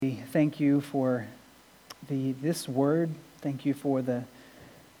thank you for this word. Thank you for the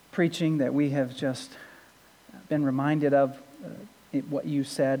preaching that we have just been reminded of what you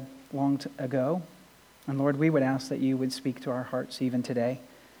said long ago. And Lord, we would ask that you would speak to our hearts even today.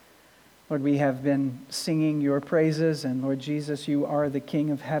 Lord, we have been singing your praises, and Lord Jesus, you are the King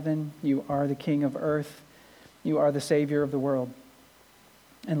of heaven, you are the King of earth, you are the Savior of the world.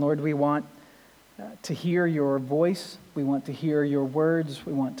 And Lord, we want to hear your voice, we want to hear your words,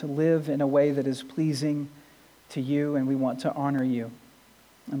 we want to live in a way that is pleasing to you, and we want to honor you.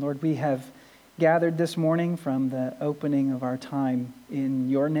 And Lord, we have gathered this morning from the opening of our time in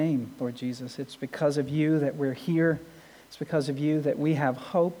your name, Lord Jesus. It's because of you that we're here. It's because of you that we have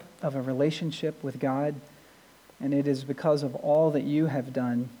hope of a relationship with God. And it is because of all that you have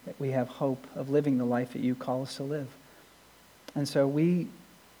done that we have hope of living the life that you call us to live. And so we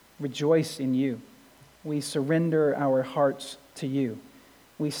rejoice in you. We surrender our hearts to you.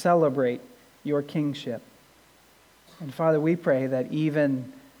 We celebrate your kingship. And Father, we pray that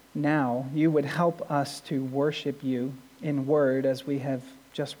even now you would help us to worship you in word as we have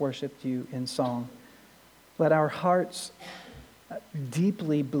just worshiped you in song. Let our hearts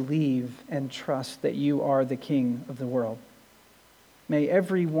deeply believe and trust that you are the King of the world. May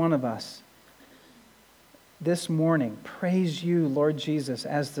every one of us this morning praise you, Lord Jesus,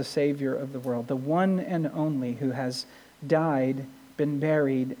 as the Savior of the world, the one and only who has died, been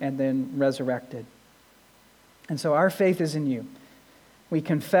buried, and then resurrected. And so our faith is in you. We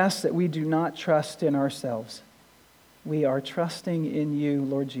confess that we do not trust in ourselves. We are trusting in you,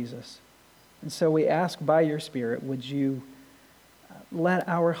 Lord Jesus. And so we ask by your Spirit, would you let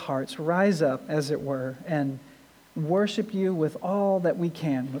our hearts rise up, as it were, and worship you with all that we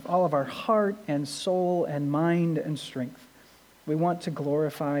can, with all of our heart and soul and mind and strength. We want to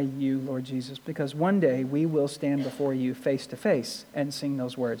glorify you, Lord Jesus, because one day we will stand before you face to face and sing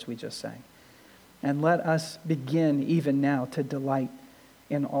those words we just sang. And let us begin even now to delight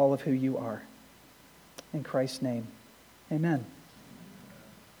in all of who you are. In Christ's name, amen.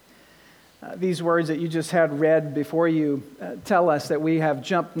 These words that you just had read before you tell us that we have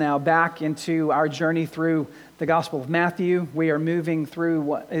jumped now back into our journey through the Gospel of Matthew. We are moving through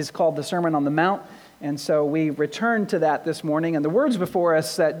what is called the Sermon on the Mount, and so we return to that this morning. And the words before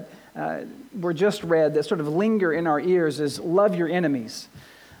us that were just read that sort of linger in our ears is love your enemies.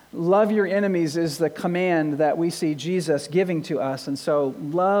 Love your enemies is the command that we see Jesus giving to us. And so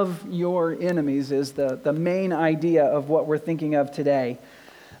love your enemies is the main idea of what we're thinking of today.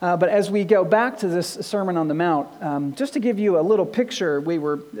 But as we go back to this Sermon on the Mount, just to give you a little picture,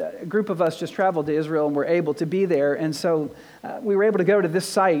 a group of us just traveled to Israel and were able to be there. And so we were able to go to this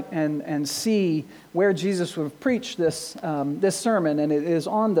site and see where Jesus would have preached this sermon. And it is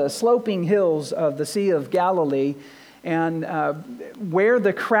on the sloping hills of the Sea of Galilee. And where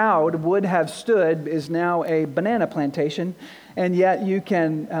the crowd would have stood is now a banana plantation. And yet you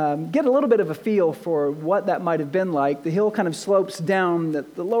can get a little bit of a feel for what that might have been like. The hill kind of slopes down.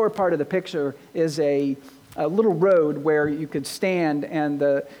 The lower part of the picture is a little road where you could stand, and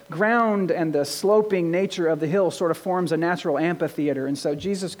the ground and the sloping nature of the hill sort of forms a natural amphitheater. And so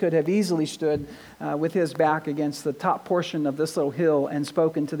Jesus could have easily stood with his back against the top portion of this little hill and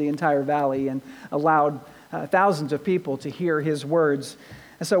spoken to the entire valley and allowed thousands of people to hear his words.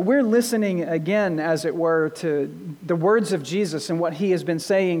 And so we're listening again, as it were, to the words of Jesus and what he has been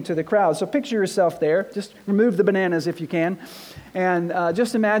saying to the crowd. So picture yourself there. Just remove the bananas if you can. And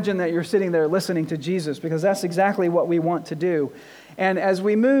just imagine that you're sitting there listening to Jesus, because that's exactly what we want to do. And as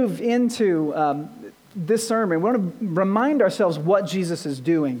we move into this sermon, we want to remind ourselves what Jesus is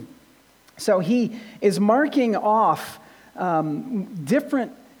doing. So he is marking off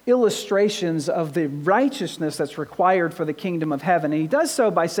different illustrations of the righteousness that's required for the kingdom of heaven. And he does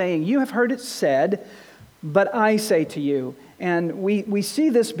so by saying, you have heard it said, but I say to you. And we see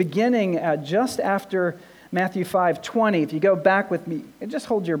this beginning just after Matthew 5:20. If you go back with me, just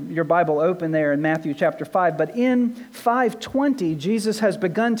hold your Bible open there in Matthew chapter 5. But in 5:20, Jesus has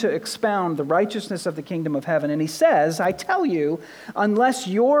begun to expound the righteousness of the kingdom of heaven. And he says, I tell you, unless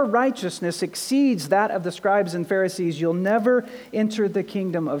your righteousness exceeds that of the scribes and Pharisees, you'll never enter the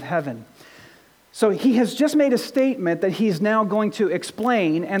kingdom of heaven. So he has just made a statement that he's now going to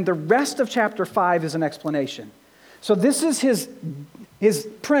explain, and the rest of chapter 5 is an explanation. So this is his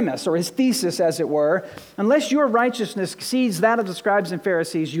premise, or his thesis, as it were. Unless your righteousness exceeds that of the scribes and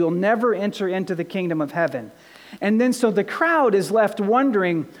Pharisees, you'll never enter into the kingdom of heaven. And then so the crowd is left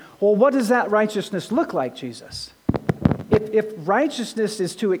wondering, well, what does that righteousness look like, Jesus? If righteousness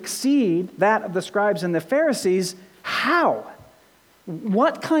is to exceed that of the scribes and the Pharisees, how?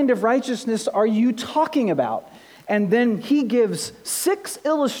 What kind of righteousness are you talking about? And then he gives 6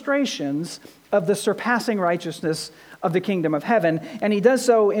 illustrations of the surpassing righteousness of the kingdom of heaven. And he does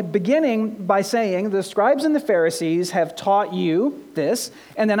so beginning by saying, the scribes and the Pharisees have taught you this,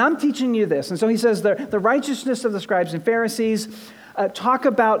 and then I'm teaching you this. And so he says the righteousness of the scribes and Pharisees talk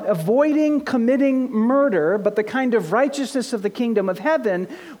about avoiding committing murder, but the kind of righteousness of the kingdom of heaven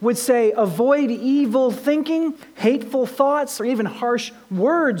would say avoid evil thinking, hateful thoughts, or even harsh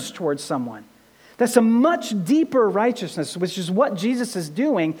words towards someone. That's a much deeper righteousness, which is what Jesus is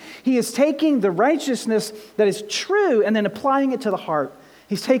doing. He is taking the righteousness that is true and then applying it to the heart.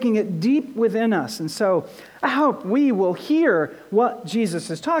 He's taking it deep within us. And so I hope we will hear what Jesus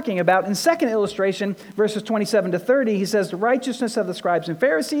is talking about. In second illustration, verses 27 to 30, he says, the righteousness of the scribes and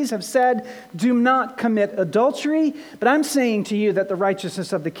Pharisees have said, do not commit adultery. But I'm saying to you that the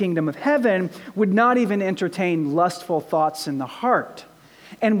righteousness of the kingdom of heaven would not even entertain lustful thoughts in the heart,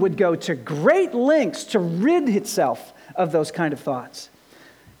 and would go to great lengths to rid itself of those kind of thoughts.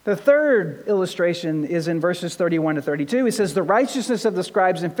 The third illustration is in verses 31 to 32. He says, the righteousness of the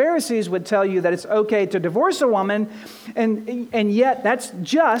scribes and Pharisees would tell you that it's okay to divorce a woman, and yet that's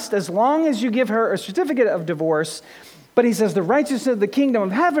just as long as you give her a certificate of divorce. But he says the righteousness of the kingdom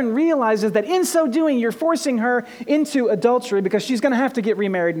of heaven realizes that in so doing, you're forcing her into adultery because she's going to have to get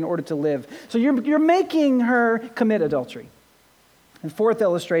remarried in order to live. So you're making her commit adultery. And fourth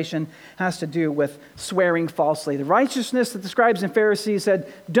illustration has to do with swearing falsely. The righteousness that the scribes and Pharisees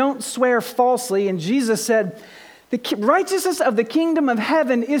said, don't swear falsely. And Jesus said, the righteousness of the kingdom of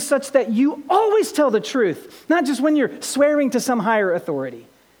heaven is such that you always tell the truth, not just when you're swearing to some higher authority.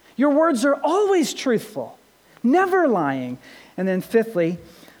 Your words are always truthful, never lying. And then fifthly,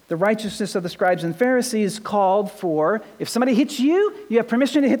 the righteousness of the scribes and Pharisees called for, if somebody hits you, you have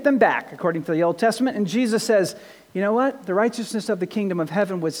permission to hit them back, according to the Old Testament. And Jesus says, you know what? The righteousness of the kingdom of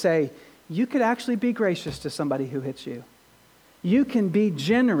heaven would say, you could actually be gracious to somebody who hits you. You can be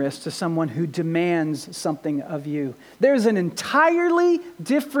generous to someone who demands something of you. There's an entirely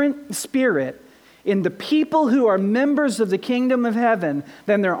different spirit in the people who are members of the kingdom of heaven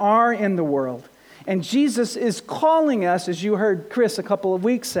than there are in the world. And Jesus is calling us, as you heard Chris a couple of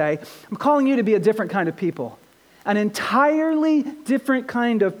weeks say, I'm calling you to be a different kind of people. An entirely different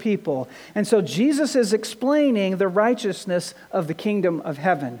kind of people. And so Jesus is explaining the righteousness of the kingdom of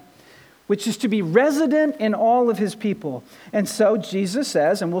heaven, which is to be resident in all of his people. And so Jesus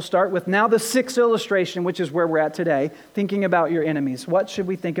says, and we'll start with now the sixth illustration, which is where we're at today, thinking about your enemies. What should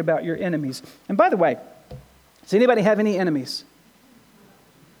we think about your enemies? And by the way, does anybody have any enemies?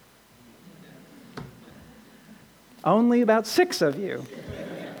 Only about 6 of you.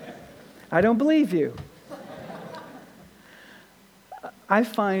 I don't believe you. I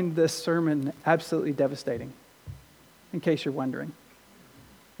find this sermon absolutely devastating, in case you're wondering.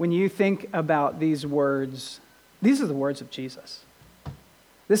 When you think about these words, these are the words of Jesus.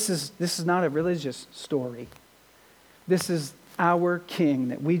 This is not a religious story. This is our King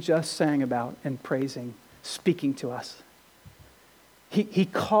that we just sang about and praising, speaking to us. He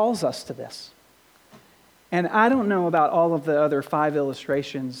calls us to this. And I don't know about all of the other 5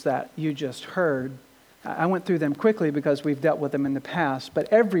 illustrations that you just heard. I went through them quickly because we've dealt with them in the past,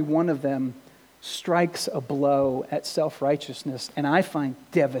 but every one of them strikes a blow at self-righteousness, and I find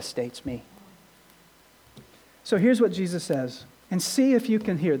devastates me. So here's what Jesus says, and see if you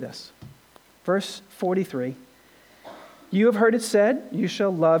can hear this. Verse 43, you have heard it said, you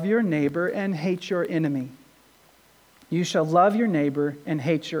shall love your neighbor and hate your enemy. You shall love your neighbor and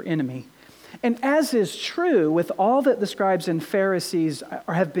hate your enemy. And as is true with all that the scribes and Pharisees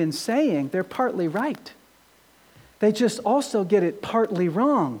have been saying, they're partly right. They just also get it partly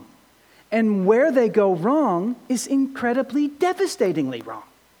wrong. And where they go wrong is incredibly devastatingly wrong.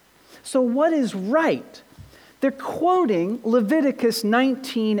 So what is right? They're quoting Leviticus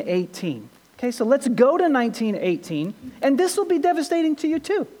 19:18. Okay, so let's go to 19:18, and this will be devastating to you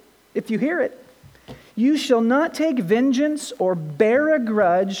too, if you hear it. You shall not take vengeance or bear a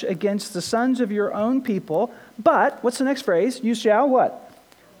grudge against the sons of your own people, but, what's the next phrase? You shall what?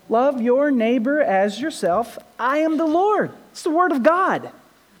 Love your neighbor as yourself. I am the Lord. It's the word of God.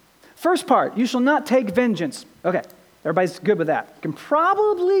 First part, you shall not take vengeance. Okay, everybody's good with that. You can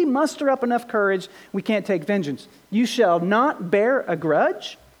probably muster up enough courage. We can't take vengeance. You shall not bear a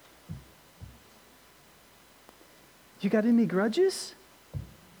grudge. You got any grudges?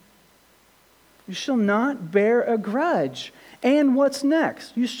 You shall not bear a grudge. And what's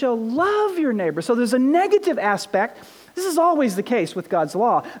next? You shall love your neighbor. So there's a negative aspect. This is always the case with God's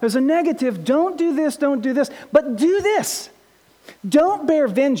law. There's a negative, don't do this, but do this. Don't bear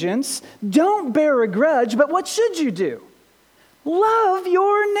vengeance. Don't bear a grudge. But what should you do? Love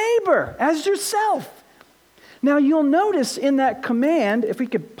your neighbor as yourself. Now you'll notice in that command, if we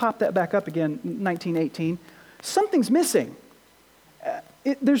could pop that back up again, 19:18, something's missing.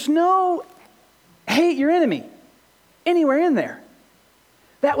 There's no hate your enemy anywhere in there.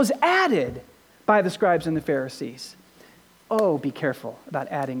 That was added by the scribes and the Pharisees. Oh, be careful about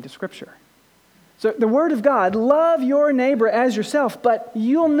adding to Scripture. So the Word of God, love your neighbor as yourself, but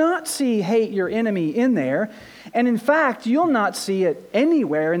you'll not see hate your enemy in there. And in fact, you'll not see it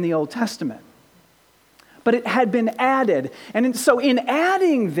anywhere in the Old Testament. But it had been added. And so in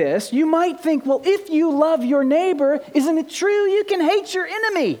adding this, you might think, well, if you love your neighbor, isn't it true you can hate your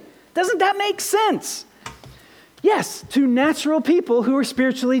enemy? Doesn't that make sense? Yes, to natural people who are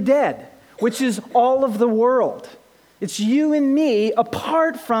spiritually dead, which is all of the world. It's you and me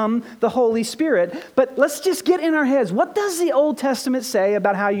apart from the Holy Spirit. But let's just get in our heads. What does the Old Testament say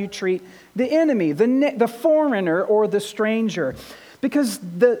about how you treat the enemy, the foreigner, or the stranger? Because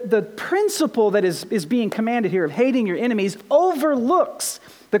the principle that is being commanded here of hating your enemies overlooks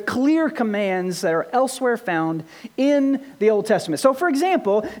the clear commands that are elsewhere found in the Old Testament. So, for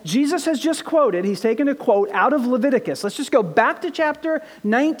example, Jesus has just quoted, he's taken a quote out of Leviticus. Let's just go back to chapter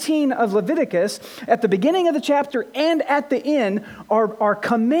 19 of Leviticus. At the beginning of the chapter and at the end are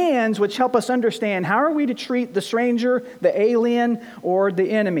commands which help us understand how are we to treat the stranger, the alien, or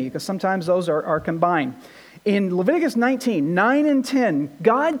the enemy, because sometimes those are combined. In Leviticus 19, 9 and 10,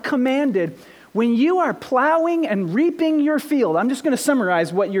 God commanded, when you are plowing and reaping your field, I'm just going to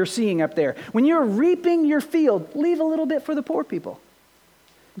summarize what you're seeing up there. When you're reaping your field, leave a little bit for the poor people.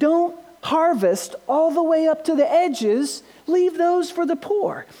 Don't harvest all the way up to the edges. Leave those for the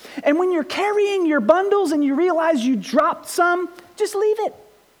poor. And when you're carrying your bundles and you realize you dropped some, just leave it.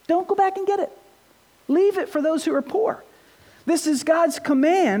 Don't go back and get it. Leave it for those who are poor. This is God's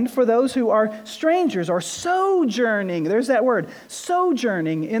command for those who are strangers or sojourning. There's that word,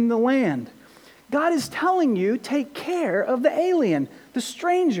 sojourning in the land. God is telling you, take care of the alien, the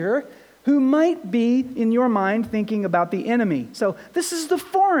stranger who might be, in your mind, thinking about the enemy. So this is the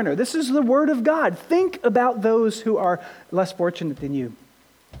foreigner. This is the word of God. Think about those who are less fortunate than you.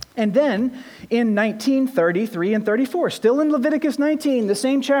 And then in 19:33 and 34, still in Leviticus 19, the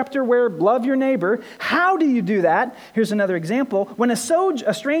same chapter where love your neighbor, how do you do that? Here's another example. When a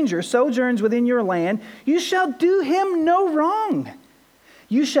stranger sojourns within your land, you shall do him no wrong.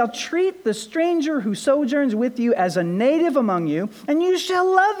 You shall treat the stranger who sojourns with you as a native among you, and you shall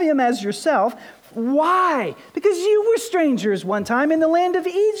love him as yourself. Why? Because you were strangers one time in the land of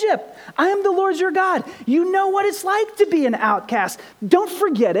Egypt. I am the Lord your God. You know what it's like to be an outcast. Don't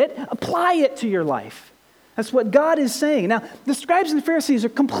forget it. Apply it to your life. That's what God is saying. Now, the scribes and the Pharisees are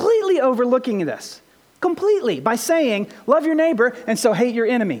completely overlooking this. Completely. By saying, love your neighbor, and so hate your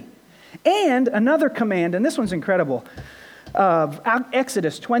enemy. And another command, and this one's incredible, of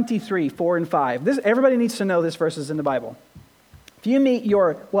Exodus 23, 4 and 5. Everybody needs to know this verses in the Bible. If you meet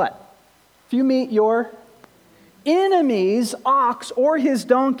your, what? If you meet your enemy's ox or his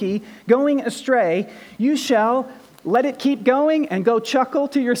donkey going astray, you shall let it keep going and go chuckle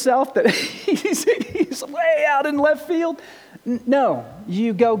to yourself that he's way out in left field. No,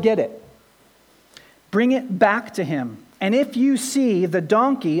 you go get it. Bring it back to him. And if you see the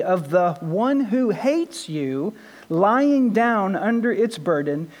donkey of the one who hates you lying down under its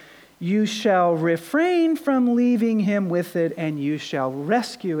burden, you shall refrain from leaving him with it, and you shall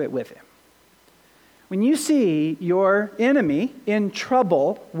rescue it with him. When you see your enemy in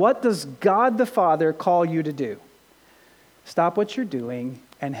trouble, what does God the Father call you to do? Stop what you're doing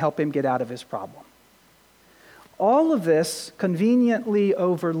and help him get out of his problem. All of this conveniently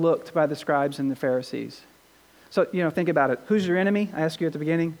overlooked by the scribes and the Pharisees. So, think about it. Who's your enemy? I asked you at the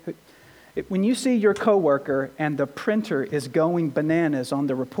beginning. When you see your coworker and the printer is going bananas on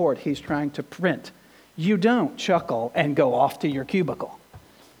the report he's trying to print, you don't chuckle and go off to your cubicle.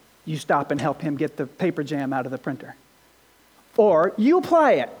 You stop and help him get the paper jam out of the printer. Or you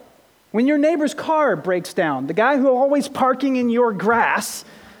apply it. When your neighbor's car breaks down, the guy who always parking in your grass,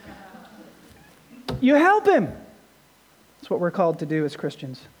 you help him. That's what we're called to do as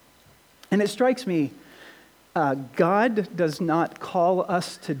Christians. And it strikes me, God does not call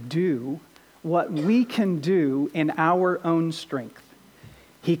us to do what we can do in our own strength.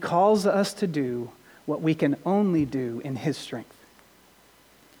 He calls us to do what we can only do in his strength.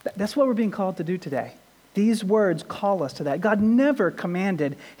 That's what we're being called to do today. These words call us to that. God never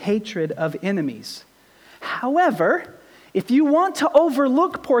commanded hatred of enemies. However, if you want to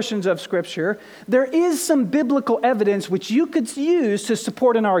overlook portions of Scripture, there is some biblical evidence which you could use to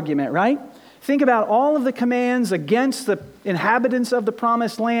support an argument, right? Think about all of the commands against the inhabitants of the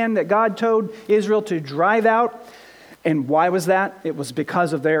promised land that God told Israel to drive out. And why was that? It was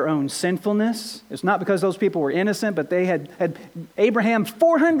because of their own sinfulness. It's not because those people were innocent, but they had Abraham,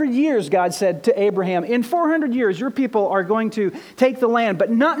 400 years, God said to Abraham, in 400 years, your people are going to take the land, but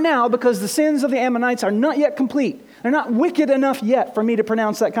not now because the sins of the Ammonites are not yet complete. They're not wicked enough yet for me to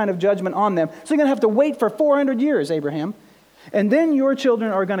pronounce that kind of judgment on them. So you're going to have to wait for 400 years, Abraham. And then your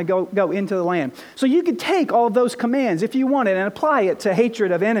children are going to go into the land. So you could take all of those commands, if you wanted, and apply it to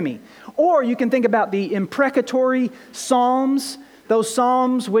hatred of enemy. Or you can think about the imprecatory psalms, those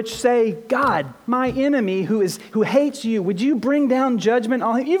psalms which say, God, my enemy who hates you, would you bring down judgment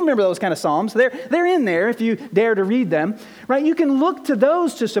on him? You remember those kind of psalms. They're in there if you dare to read them, right? You can look to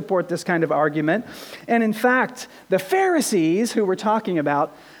those to support this kind of argument. And in fact, the Pharisees who we're talking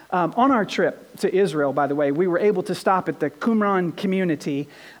about, on our trip to Israel, by the way, we were able to stop at the Qumran community,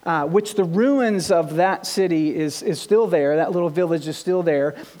 which the ruins of that city is still there. That little village is still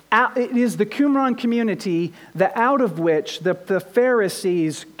there. It is the Qumran community out of which the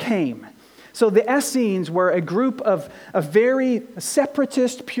Pharisees came. So the Essenes were a group of very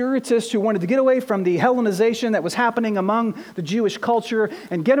separatist, Puritists who wanted to get away from the Hellenization that was happening among the Jewish culture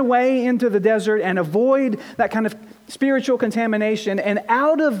and get away into the desert and avoid that kind of spiritual contamination. And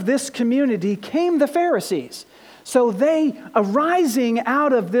out of this community came the Pharisees. So they, arising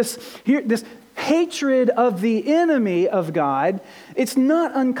out of this hatred of the enemy of God, it's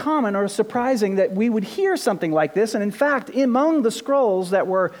not uncommon or surprising that we would hear something like this. And in fact, among the scrolls that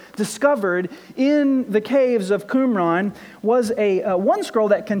were discovered in the caves of Qumran was one scroll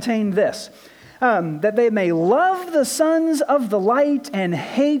that contained this, that they may love the sons of the light and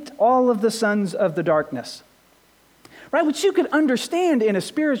hate all of the sons of the darkness. Right, which you could understand in a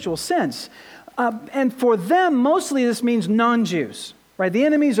spiritual sense. And for them, mostly this means non-Jews. Right? The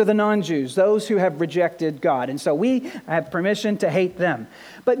enemies are the non-Jews, those who have rejected God. And so we have permission to hate them.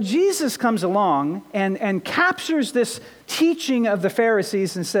 But Jesus comes along and captures this teaching of the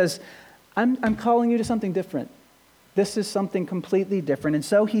Pharisees and says, I'm calling you to something different. This is something completely different. And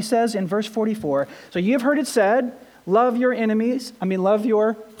so he says in verse 44, so you've heard it said, love your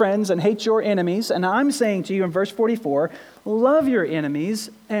friends and hate your enemies. And I'm saying to you in verse 44, love your enemies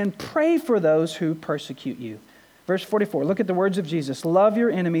and pray for those who persecute you. Verse 44, look at the words of Jesus. Love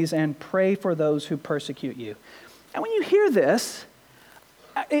your enemies and pray for those who persecute you. And when you hear this,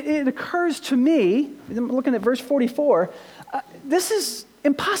 it occurs to me, I'm looking at verse 44, this is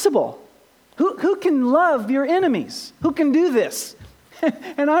impossible. Who can love your enemies? Who can do this?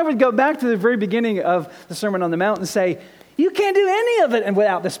 And I would go back to the very beginning of the Sermon on the Mount and say, you can't do any of it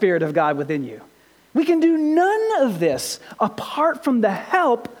without the Spirit of God within you. We can do none of this apart from the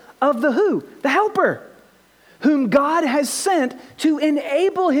help of the who? The Helper, whom God has sent to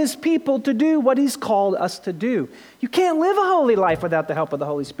enable his people to do what he's called us to do. You can't live a holy life without the help of the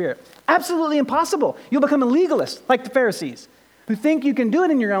Holy Spirit. Absolutely impossible. You'll become a legalist like the Pharisees, who think you can do it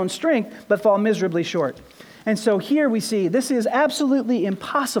in your own strength, but fall miserably short. And so here we see this is absolutely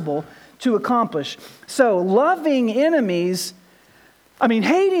impossible to accomplish. So hating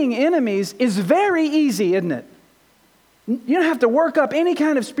enemies is very easy, isn't it? You don't have to work up any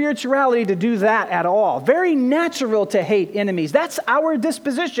kind of spirituality to do that at all. Very natural to hate enemies. That's our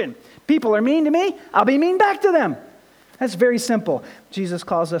disposition. People are mean to me, I'll be mean back to them. That's very simple. Jesus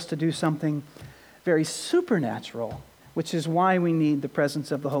calls us to do something very supernatural, which is why we need the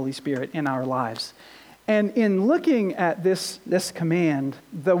presence of the Holy Spirit in our lives. And in looking at this command,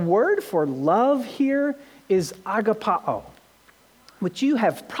 the word for love here is agapao, which you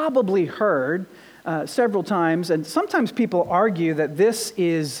have probably heard several times, and sometimes people argue that this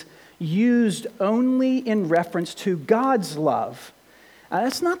is used only in reference to God's love.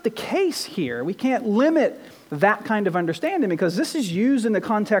 That's not the case here. We can't limit that kind of understanding because this is used in the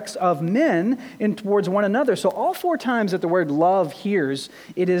context of men towards one another. So all four times that the word love hears,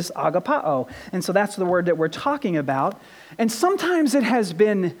 it is agapao. And so that's the word that we're talking about. And sometimes it has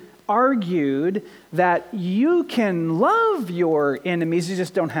been argued that you can love your enemies, you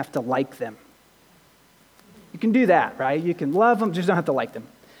just don't have to like them. You can do that, right? You can love them, just don't have to like them.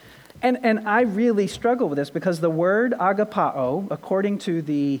 And I really struggle with this because the word agapao, according to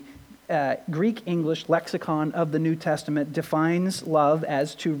the Greek-English lexicon of the New Testament, defines love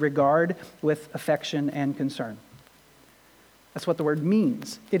as to regard with affection and concern. That's what the word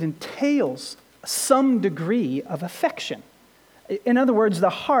means. It entails some degree of affection. In other words, the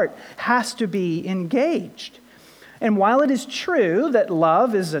heart has to be engaged. And while it is true that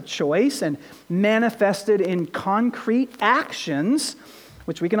love is a choice and manifested in concrete actions,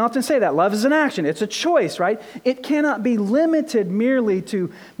 which we can often say that. Love is an action. It's a choice, right? It cannot be limited merely to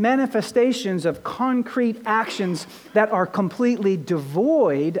manifestations of concrete actions that are completely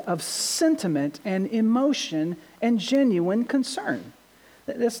devoid of sentiment and emotion and genuine concern.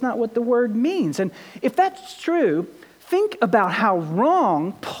 That's not what the word means. And if that's true, think about how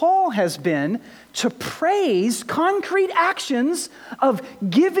wrong Paul has been to praise concrete actions of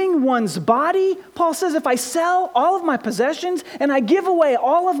giving one's body. Paul says, if I sell all of my possessions and I give away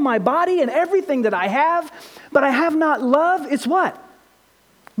all of my body and everything that I have, but I have not love, it's what?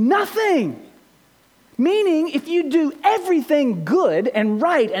 Nothing. Meaning, if you do everything good and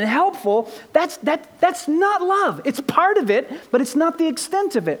right and helpful, that's not love. It's part of it, but it's not the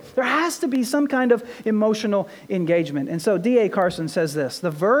extent of it. There has to be some kind of emotional engagement. And so D.A. Carson says this: the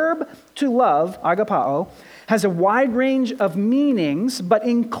verb to love, agapao, has a wide range of meanings, but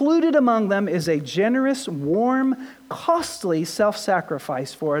included among them is a generous, warm, costly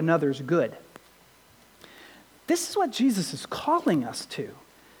self-sacrifice for another's good. This is what Jesus is calling us to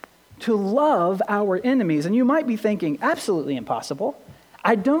love our enemies. And you might be thinking, absolutely impossible.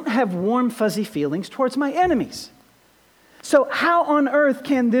 I don't have warm, fuzzy feelings towards my enemies. So how on earth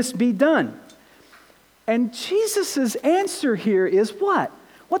can this be done? And Jesus' answer here is what?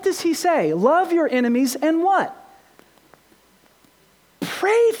 What does he say? Love your enemies and what?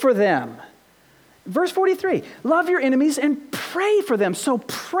 Pray for them. Verse 43, love your enemies and pray for them. So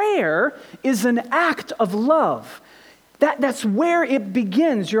prayer is an act of love. That's where it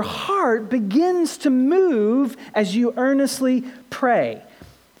begins. Your heart begins to move as you earnestly pray.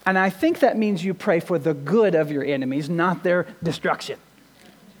 And I think that means you pray for the good of your enemies, not their destruction.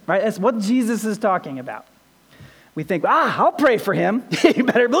 Right? That's what Jesus is talking about. We think, I'll pray for him. You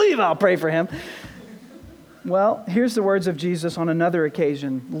better believe I'll pray for him. Well, here's the words of Jesus on another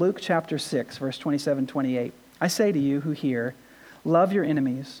occasion. Luke chapter 6, verse 27-28. I say to you who hear, love your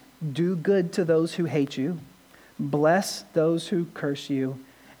enemies, do good to those who hate you, bless those who curse you,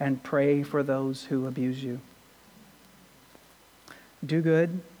 and pray for those who abuse you. Do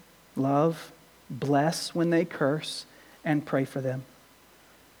good, love, bless when they curse, and pray for them.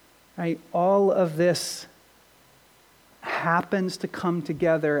 Right? All of this happens to come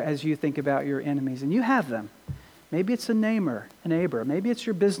together as you think about your enemies, and you have them. Maybe it's a neighbor. Maybe it's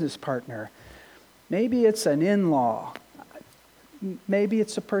your business partner. Maybe it's an in-law. Maybe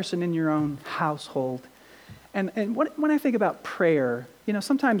it's a person in your own household. And when I think about prayer,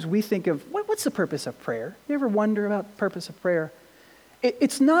 sometimes we think of, what's the purpose of prayer? You ever wonder about the purpose of prayer?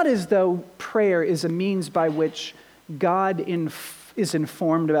 It's not as though prayer is a means by which God is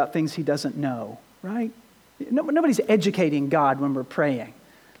informed about things he doesn't know, right? Nobody's educating God when we're praying.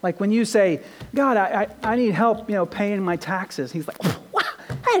 Like when you say, God, I need help, paying my taxes. He's like, wow,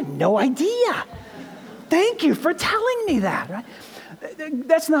 I had no idea. Thank you for telling me that, right?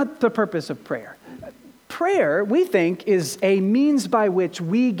 That's not the purpose of prayer. Prayer, we think, is a means by which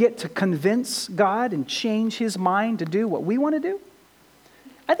we get to convince God and change his mind to do what we want to do.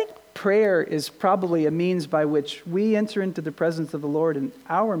 I think prayer is probably a means by which we enter into the presence of the Lord and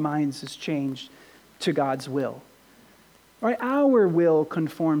our minds is changed to God's will. Right? Our will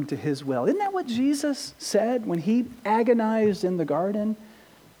conform to his will. Isn't that what Jesus said when he agonized in the garden?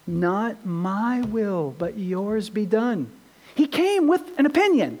 Not my will, but yours be done. He came with an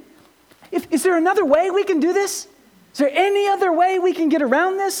opinion. Is there another way we can do this? Is there any other way we can get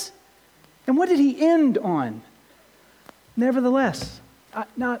around this? And what did he end on? Nevertheless,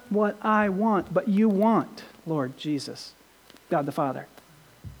 not what I want, but you want, Lord Jesus, God the Father.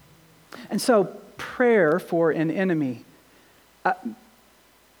 And so prayer for an enemy,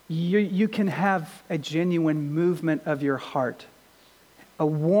 you can have a genuine movement of your heart, a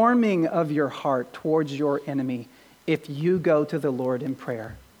warming of your heart towards your enemy if you go to the Lord in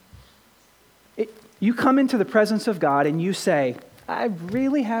prayer. You come into the presence of God and you say,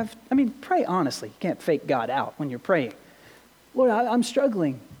 pray honestly. You can't fake God out when you're praying. Lord, I'm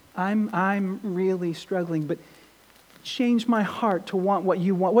struggling. I'm really struggling, but change my heart to want what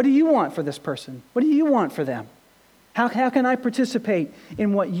you want. What do you want for this person? What do you want for them? How can I participate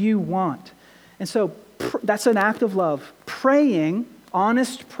in what you want? And so that's an act of love. Praying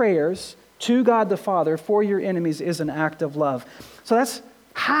honest prayers to God the Father for your enemies is an act of love. So that's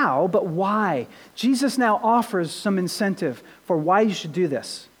how, but why? Jesus now offers some incentive for why you should do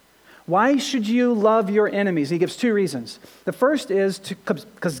this. Why should you love your enemies? He gives two reasons. The first is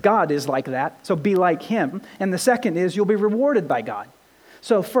because God is like that, so be like him. And the second is you'll be rewarded by God.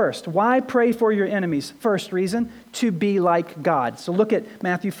 So first, why pray for your enemies? First reason, to be like God. So look at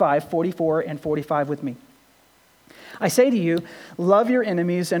Matthew 5, 44 and 45 with me. I say to you, love your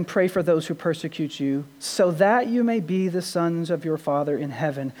enemies and pray for those who persecute you, so that you may be the sons of your Father in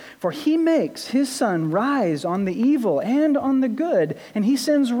heaven. For he makes his sun rise on the evil and on the good, and he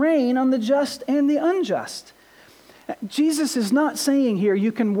sends rain on the just and the unjust. Jesus is not saying here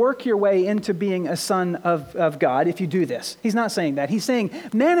you can work your way into being a son of God if you do this. He's not saying that. He's saying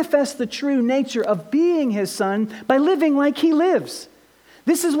manifest the true nature of being his son by living like he lives.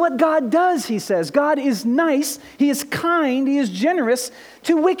 This is what God does, he says. God is nice, he is kind, he is generous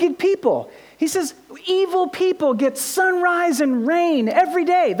to wicked people. He says evil people get sunrise and rain every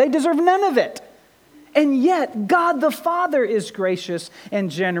day. They deserve none of it. And yet, God the Father is gracious and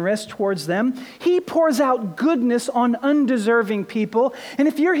generous towards them. He pours out goodness on undeserving people. And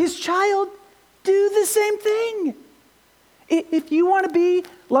if you're his child, do the same thing. If you want to be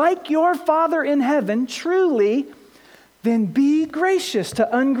like your Father in heaven, truly, then be gracious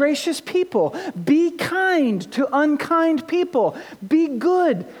to ungracious people. Be kind to unkind people. Be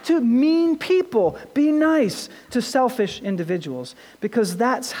good to mean people. Be nice to selfish individuals. Because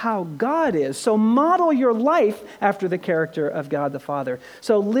that's how God is. So model your life after the character of God the Father.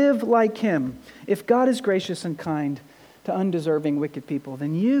 So live like him. If God is gracious and kind to undeserving wicked people,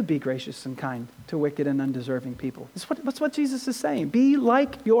 then you be gracious and kind to wicked and undeserving people. That's what Jesus is saying. Be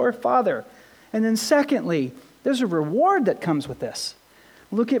like your Father. And then secondly, there's a reward that comes with this.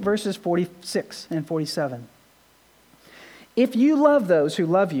 Look at verses 46 and 47. If you love those who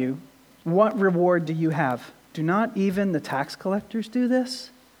love you, what reward do you have? Do not even the tax collectors do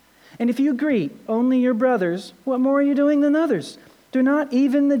this? And if you greet only your brothers, what more are you doing than others? Do not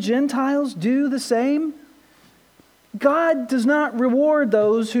even the Gentiles do the same? God does not reward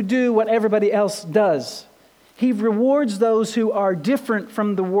those who do what everybody else does. He rewards those who are different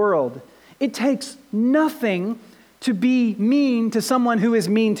from the world. It takes nothing to be mean to someone who is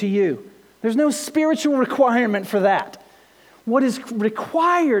mean to you. There's no spiritual requirement for that. What is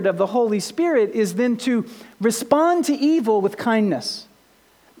required of the Holy Spirit is then to respond to evil with kindness.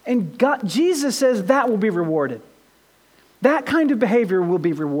 And Jesus says that will be rewarded. That kind of behavior will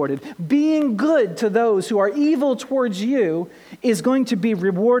be rewarded. Being good to those who are evil towards you is going to be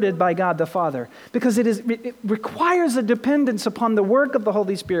rewarded by God the Father, because it requires a dependence upon the work of the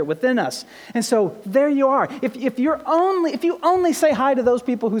Holy Spirit within us. And so there you are. If you only say hi to those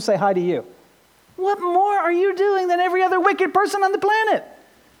people who say hi to you, what more are you doing than every other wicked person on the planet?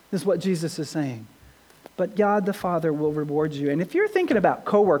 This is what Jesus is saying. But God the Father will reward you. And if you're thinking about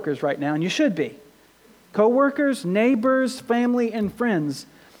coworkers right now, and you should be, coworkers, neighbors, family, and friends,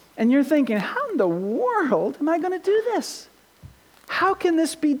 and you're thinking, how in the world am I going to do this? How can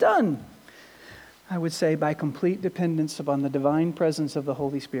this be done? I would say by complete dependence upon the divine presence of the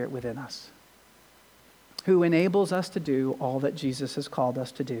Holy Spirit within us, who enables us to do all that Jesus has called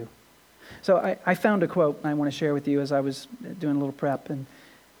us to do. So I found a quote I want to share with you as I was doing a little prep. And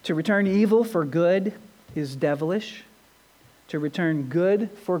to return evil for good is devilish. To return good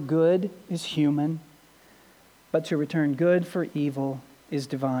for good is human. But to return good for evil is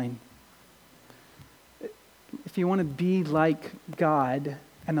divine. If you want to be like God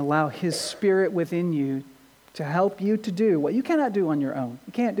and allow his Spirit within you to help you to do what you cannot do on your own.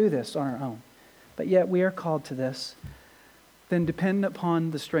 You can't do this on our own. But yet we are called to this. Then depend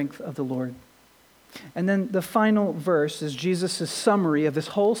upon the strength of the Lord. And then the final verse is Jesus' summary of this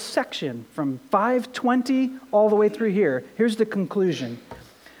whole section from 5:20 all the way through here. Here's the conclusion.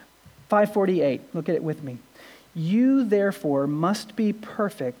 5:48. Look at it with me. You, therefore, must be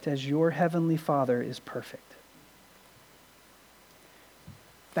perfect as your heavenly Father is perfect.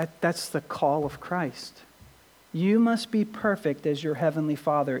 That's the call of Christ. You must be perfect as your heavenly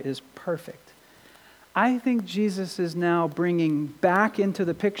Father is perfect. I think Jesus is now bringing back into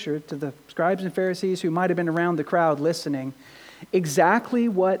the picture to the scribes and Pharisees who might have been around the crowd listening exactly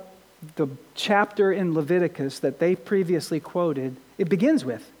what the chapter in Leviticus that they previously quoted, it begins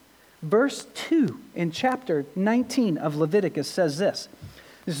with. Verse 2 in chapter 19 of Leviticus says this.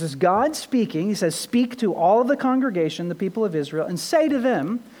 This is God speaking. He says, speak to all of the congregation, the people of Israel, and say to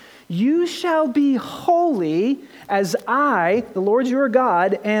them, you shall be holy as I, the Lord your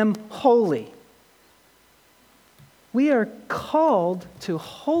God, am holy. We are called to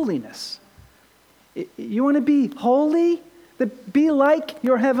holiness. You want to be holy? Be like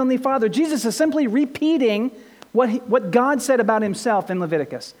your heavenly Father. Jesus is simply repeating what God said about himself in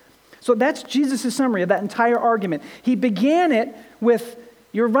Leviticus. So that's Jesus' summary of that entire argument. He began it with,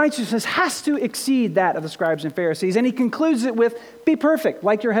 your righteousness has to exceed that of the scribes and Pharisees. And he concludes it with, be perfect,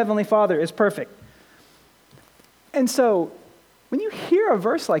 like your heavenly Father is perfect. And so, when you hear a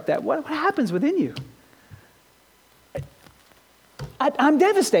verse like that, what happens within you? I'm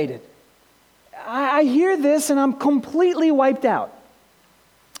devastated. I I hear this and I'm completely wiped out.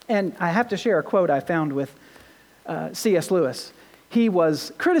 And I have to share a quote I found with C.S. Lewis. He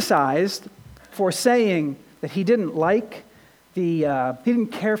was criticized for saying that he didn't he didn't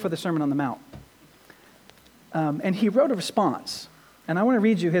care for the Sermon on the Mount. And he wrote a response. And I want to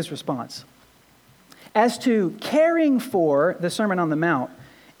read you his response. As to caring for the Sermon on the Mount,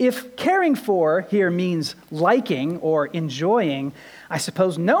 if caring for here means liking or enjoying, I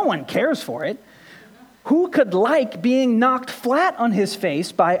suppose no one cares for it. Who could like being knocked flat on his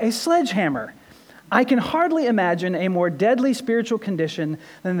face by a sledgehammer? I can hardly imagine a more deadly spiritual condition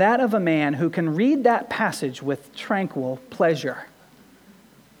than that of a man who can read that passage with tranquil pleasure.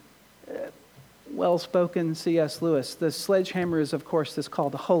 Well-spoken C.S. Lewis. The sledgehammer is, of course, this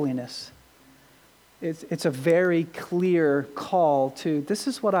call to holiness. It's a very clear call to, this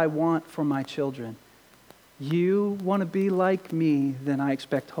is what I want for my children. You want to be like me, then I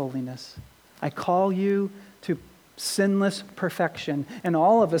expect holiness. I call you to sinless perfection. And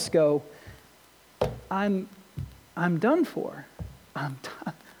all of us go, I'm done for. I'm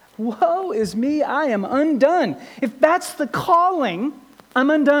done. Woe is me, I am undone. If that's the calling, I'm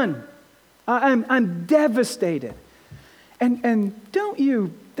undone. I'm devastated. And don't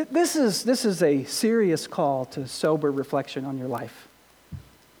you, this is a serious call to sober reflection on your life.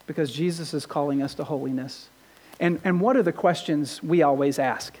 Because Jesus is calling us to holiness. And what are the questions we always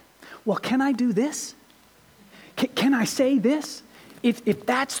ask? Well, can I do this? Can I say this? If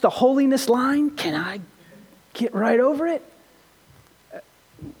that's the holiness line, can I get right over it?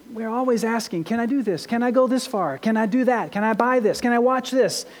 We're always asking, can I do this? Can I go this far? Can I do that? Can I buy this? Can I watch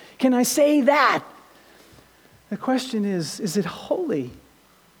this? Can I say that? The question is it holy?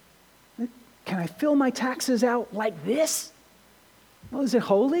 Can I fill my taxes out like this? Well, is it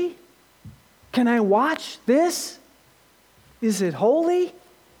holy? Can I watch this? Is it holy?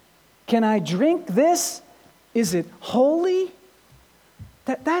 Can I drink this? Is it holy?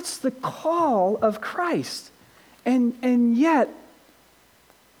 That's the call of Christ. And yet,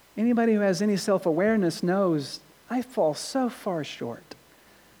 anybody who has any self-awareness knows I fall so far short.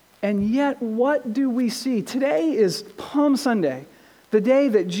 And yet, what do we see? Today is Palm Sunday, the day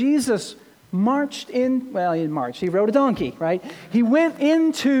that Jesus marched in, well, he didn't march, he rode a donkey, right? He went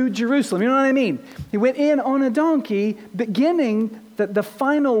into Jerusalem, you know what I mean? He went in on a donkey, beginning the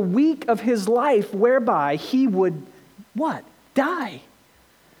final week of his life, whereby he would, what? Die.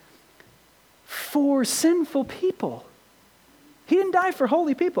 For sinful people. He didn't die for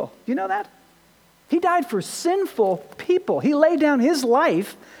holy people. Do you know that? He died for sinful people. He laid down his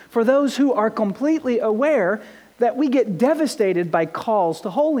life for those who are completely aware that we get devastated by calls to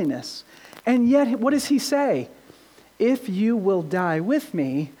holiness. And yet, what does he say? If you will die with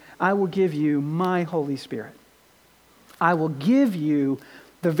me, I will give you my Holy Spirit. I will give you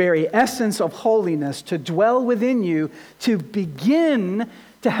the very essence of holiness to dwell within you, to begin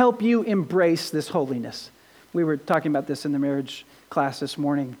to help you embrace this holiness. We were talking about this in the marriage class this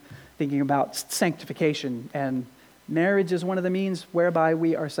morning, thinking about sanctification, and marriage is one of the means whereby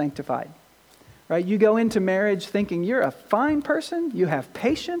we are sanctified. Right? You go into marriage thinking you're a fine person, you have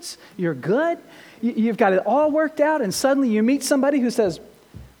patience, you're good, you've got it all worked out, and suddenly you meet somebody who says,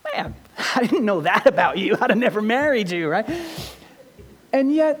 man, I didn't know that about you. I'd have never married you, right?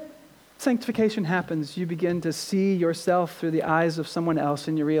 And yet, sanctification happens. You begin to see yourself through the eyes of someone else,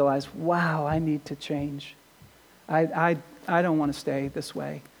 and you realize, wow, I need to change. I don't want to stay this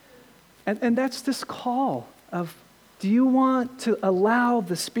way. And that's this call of, do you want to allow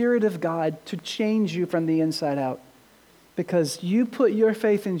the Spirit of God to change you from the inside out? Because you put your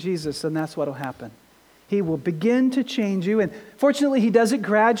faith in Jesus, and that's what will happen. He will begin to change you. And fortunately, he does it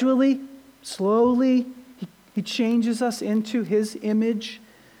gradually, slowly. He changes us into his image.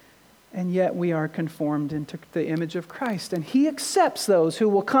 And yet we are conformed into the image of Christ. And he accepts those who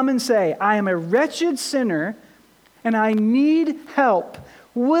will come and say, I am a wretched sinner and I need help.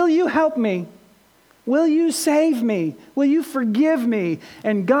 Will you help me? Will you save me? Will you forgive me?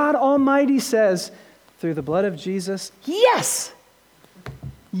 And God Almighty says, through the blood of Jesus, yes!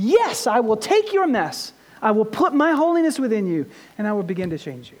 Yes, I will take your mess. I will put my holiness within you, and I will begin to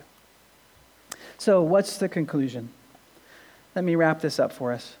change you. So what's the conclusion? Let me wrap this up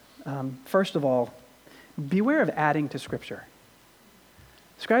for us. First of all, beware of adding to Scripture.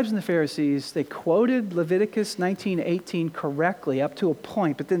 Scribes and the Pharisees, they quoted Leviticus 19:18 correctly up to a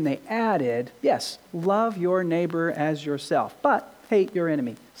point, but then they added, yes, love your neighbor as yourself, but hate your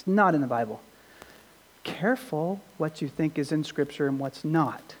enemy. It's not in the Bible. Careful what you think is in Scripture and what's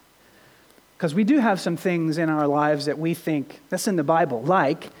not. Because we do have some things in our lives that we think, that's in the Bible,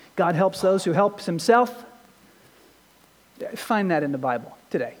 like God helps those who helps himself. Find that in the Bible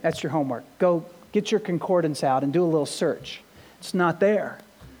today. That's your homework. Go Get your concordance out and do a little search. It's not there.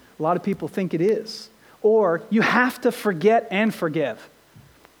 A lot of people think it is. Or you have to forget and forgive.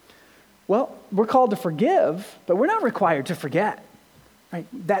 Well, we're called to forgive, but we're not required to forget. Right?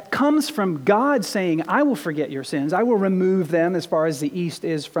 That comes from God saying, I will forget your sins. I will remove them as far as the east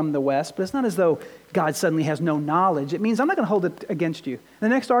is from the west. But it's not as though God suddenly has no knowledge. It means I'm not going to hold it against you. The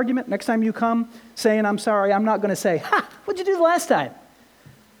next argument, next time you come saying I'm sorry, I'm not going to say, ha, what'd you do the last time?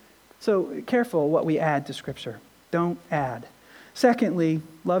 So careful what we add to Scripture. Don't add. Secondly,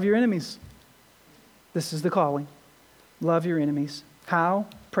 love your enemies. This is the calling. Love your enemies. How?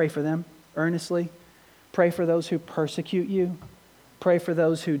 Pray for them earnestly. Pray for those who persecute you. Pray for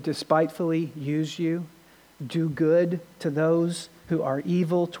those who despitefully use you. Do good to those who are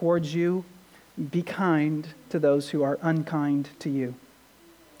evil towards you. Be kind to those who are unkind to you.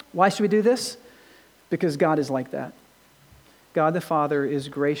 Why should we do this? Because God is like that. God the Father is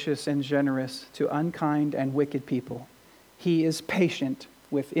gracious and generous to unkind and wicked people. He is patient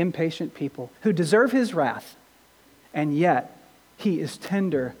with impatient people who deserve His wrath, and yet He is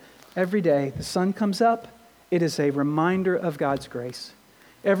tender. Every day the sun comes up, it is a reminder of God's grace.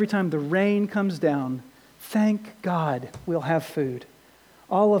 Every time the rain comes down, thank God we'll have food.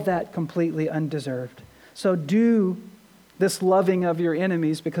 All of that completely undeserved. So do this loving of your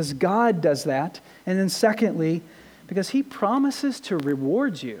enemies because God does that. And then secondly, because He promises to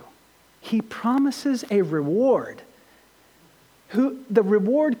reward you. He promises a reward. Who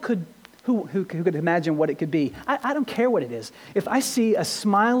could imagine what it could be? I don't care what it is. If I see a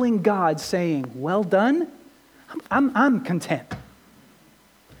smiling God saying, well done, I'm content.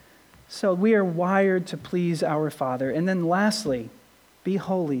 So we are wired to please our Father. And then lastly, be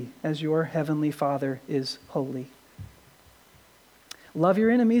holy as your heavenly Father is holy. Love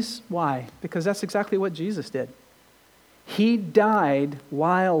your enemies. Why? Because that's exactly what Jesus did. He died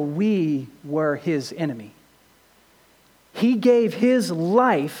while we were His enemy. He gave His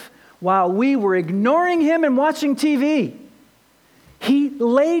life while we were ignoring Him and watching TV. He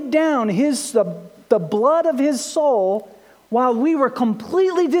laid down the blood of His soul while we were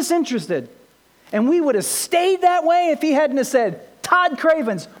completely disinterested. And we would have stayed that way if He hadn't have said, Todd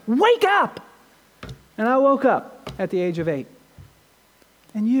Cravens, wake up! And I woke up at the age of 8.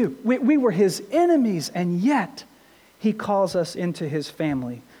 And we were His enemies, and yet He calls us into His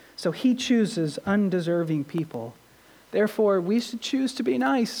family. So He chooses undeserving people. Therefore, we should choose to be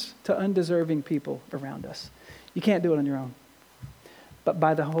nice to undeserving people around us. You can't do it on your own. But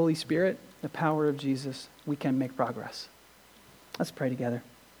by the Holy Spirit, the power of Jesus, we can make progress. Let's pray together.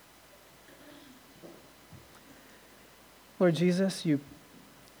 Lord Jesus, You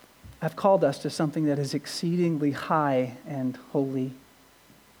have called us to something that is exceedingly high and holy.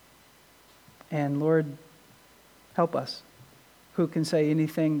 And Lord, help us. Who can say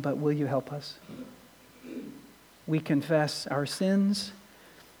anything but will You help us? We confess our sins.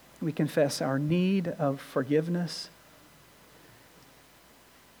 We confess our need of forgiveness.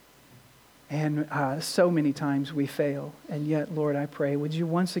 And so many times we fail. And yet, Lord, I pray, would You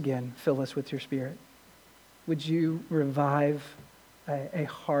once again fill us with Your Spirit? Would You revive a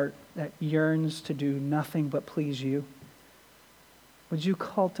heart that yearns to do nothing but please You? Would You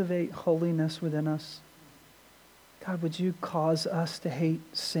cultivate holiness within us? God, would You cause us to hate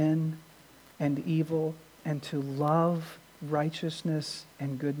sin and evil and to love righteousness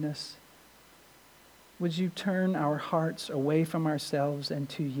and goodness? Would You turn our hearts away from ourselves and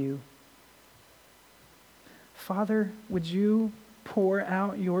to You? Father, would You pour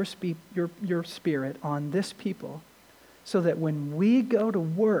out Your Spirit on this people so that when we go to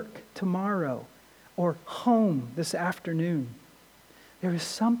work tomorrow or home this afternoon, there is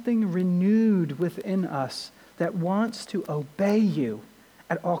something renewed within us that wants to obey You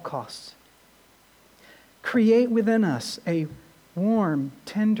at all costs. Create within us a warm,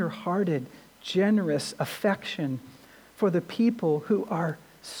 tender-hearted, generous affection for the people who are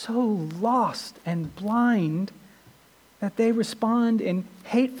so lost and blind that they respond in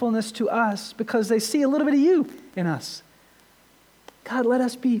hatefulness to us because they see a little bit of You in us. God, let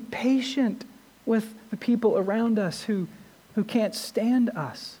us be patient with the people around us who can't stand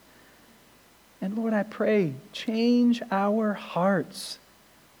us. And Lord, I pray, change our hearts.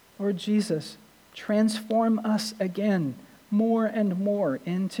 Lord Jesus, transform us again more and more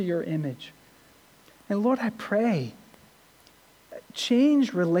into Your image. And Lord, I pray,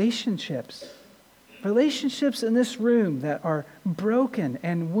 change relationships. Relationships in this room that are broken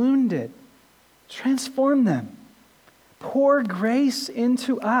and wounded. Transform them. Pour grace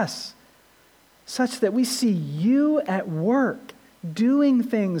into us such that we see You at work doing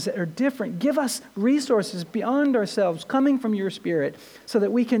things that are different. Give us resources beyond ourselves, coming from your Spirit, so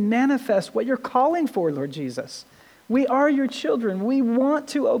that we can manifest what you're calling for, Lord Jesus. We are your children. We want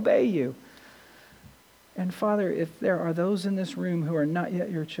to obey you. And Father, if there are those in this room who are not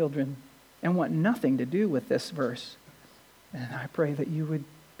yet your children and want nothing to do with this verse, then I pray that you would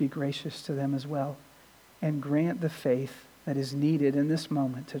be gracious to them as well and grant the faith that is needed in this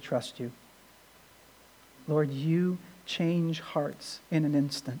moment to trust you. Lord, you change hearts in an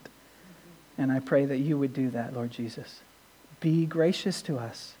instant. And I pray that you would do that, Lord Jesus. Be gracious to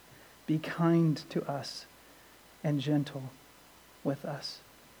us. Be kind to us. And gentle with us.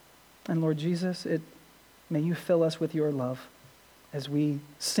 And Lord Jesus, may you fill us with your love as we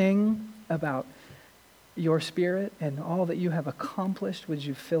sing about your Spirit and all that you have accomplished. Would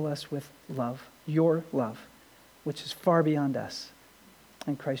you fill us with love, your love, which is far beyond us.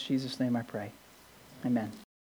 In Christ Jesus' name I pray. Amen.